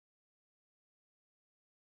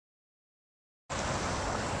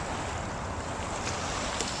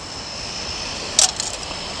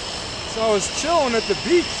So I was chilling at the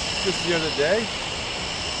beach just the other day,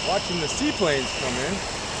 watching the seaplanes come in,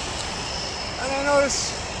 and I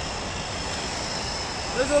noticed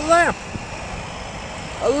there's a lamp.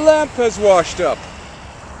 A lamp has washed up.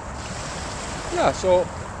 Yeah, so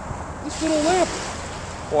this little lamp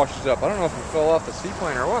washes up. I don't know if it fell off the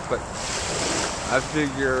seaplane or what, but I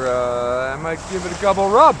figure I might give it a couple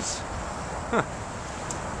rubs. Huh.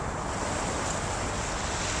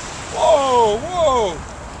 Whoa, whoa!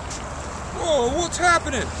 Whoa, what's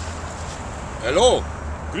happening? Hello.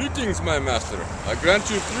 Greetings, my master. I grant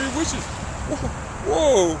you 3 wishes.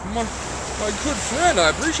 Whoa, my good friend. I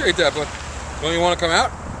appreciate that, but don't you want to come out?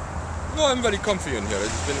 No, I'm very comfy in here.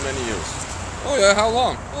 It's been many years. Oh, yeah, how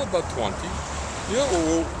long? Oh, about 20. Yeah,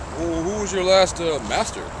 who was your last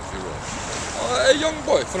master, if you will? A young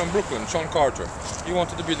boy from Brooklyn, Sean Carter. He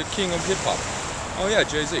wanted to be the king of hip-hop. Oh, yeah,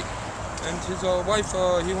 Jay-Z. And his wife,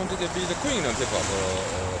 he wanted to be the queen of hip-hop.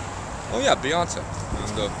 Oh, yeah, Beyonce.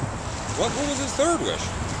 And what was his 3rd wish?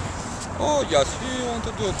 Oh, yes, he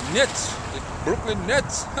wanted the Nets, the Brooklyn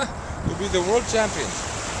Nets, to be the world champions.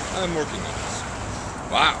 I'm working on this.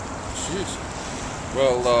 Wow, jeez.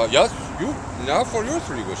 Well, yes, you, now for your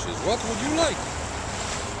 3 wishes, what would you like?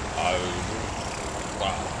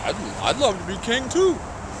 I'd love to be king too.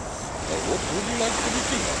 What would you like to be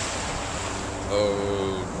king of?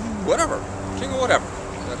 Whatever. King of whatever.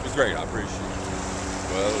 That'd be great, I appreciate it.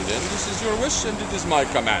 Well, then this is your wish and it is my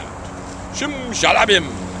command. Shim Shalabim!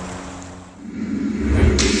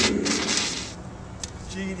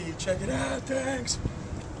 Genie, check it out, thanks.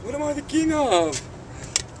 What am I the king of?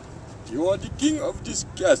 You are the king of this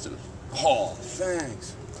castle. Oh,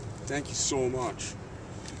 thanks. Thank you so much.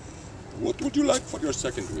 What would you like for your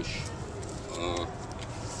 2nd wish?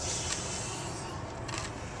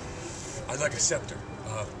 I'd like a scepter.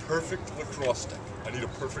 A perfect lacrosse stick. I need a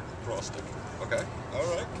perfect lacrosse stick. Okay.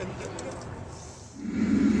 Alright, can you get me that?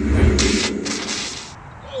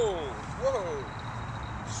 Whoa, whoa.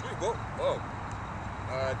 Sweet, whoa.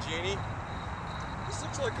 Genie, this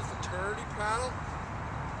looks like a fraternity paddle.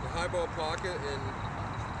 The highball pocket and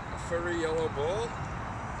a furry yellow ball.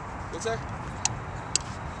 What's that?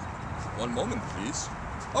 One moment, please.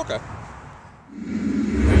 Okay.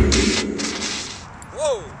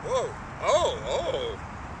 Whoa, whoa. Oh.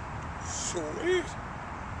 Sweet.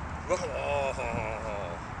 Oh.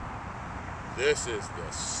 This is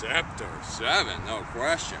the Sceptre7, no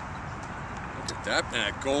question. Look at that,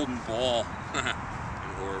 and a golden ball.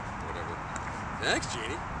 Or whatever. Thanks,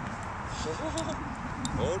 Genie.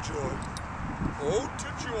 Oh, joy. Oh, to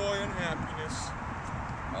joy and happiness.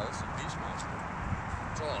 Oh, this is a beach monster.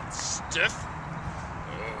 It's all stiff.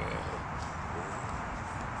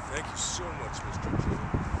 Thank you so much, Mr. Genie.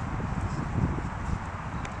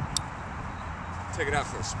 Take it out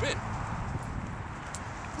for a spin.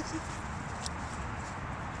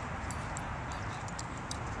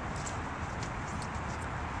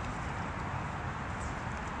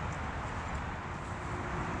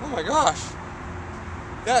 Oh my gosh.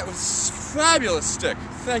 That was fabulous stick.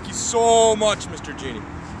 Thank you so much, Mr. Genie.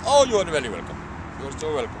 Oh, you are very welcome. You are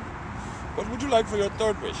so welcome. What would you like for your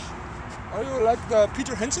 3rd wish? Are you like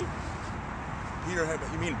Peter Henson? You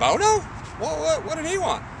mean Bono? What did he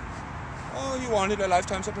want? Oh, he wanted a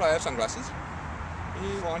lifetime supply of sunglasses.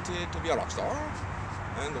 He wanted to be a rock star.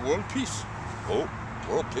 And world peace. Oh,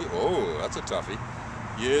 world peace. Oh, that's a toughie.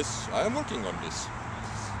 Yes, I am working on this.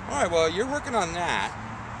 Alright, well, you're working on that.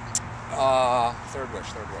 3rd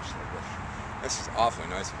wish. This is awfully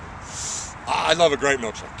nice of you. I love a great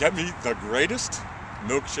milkshake. Get me the greatest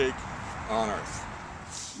milkshake on earth.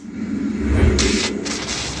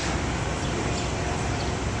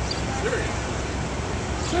 Serious.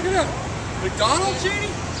 Check it out. McDonald's, Genie?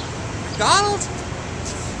 McDonald's?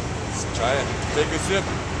 Let's try it. Take a sip.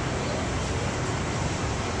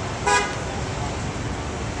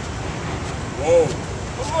 Whoa.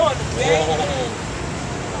 Come on, man. Whoa.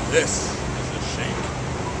 This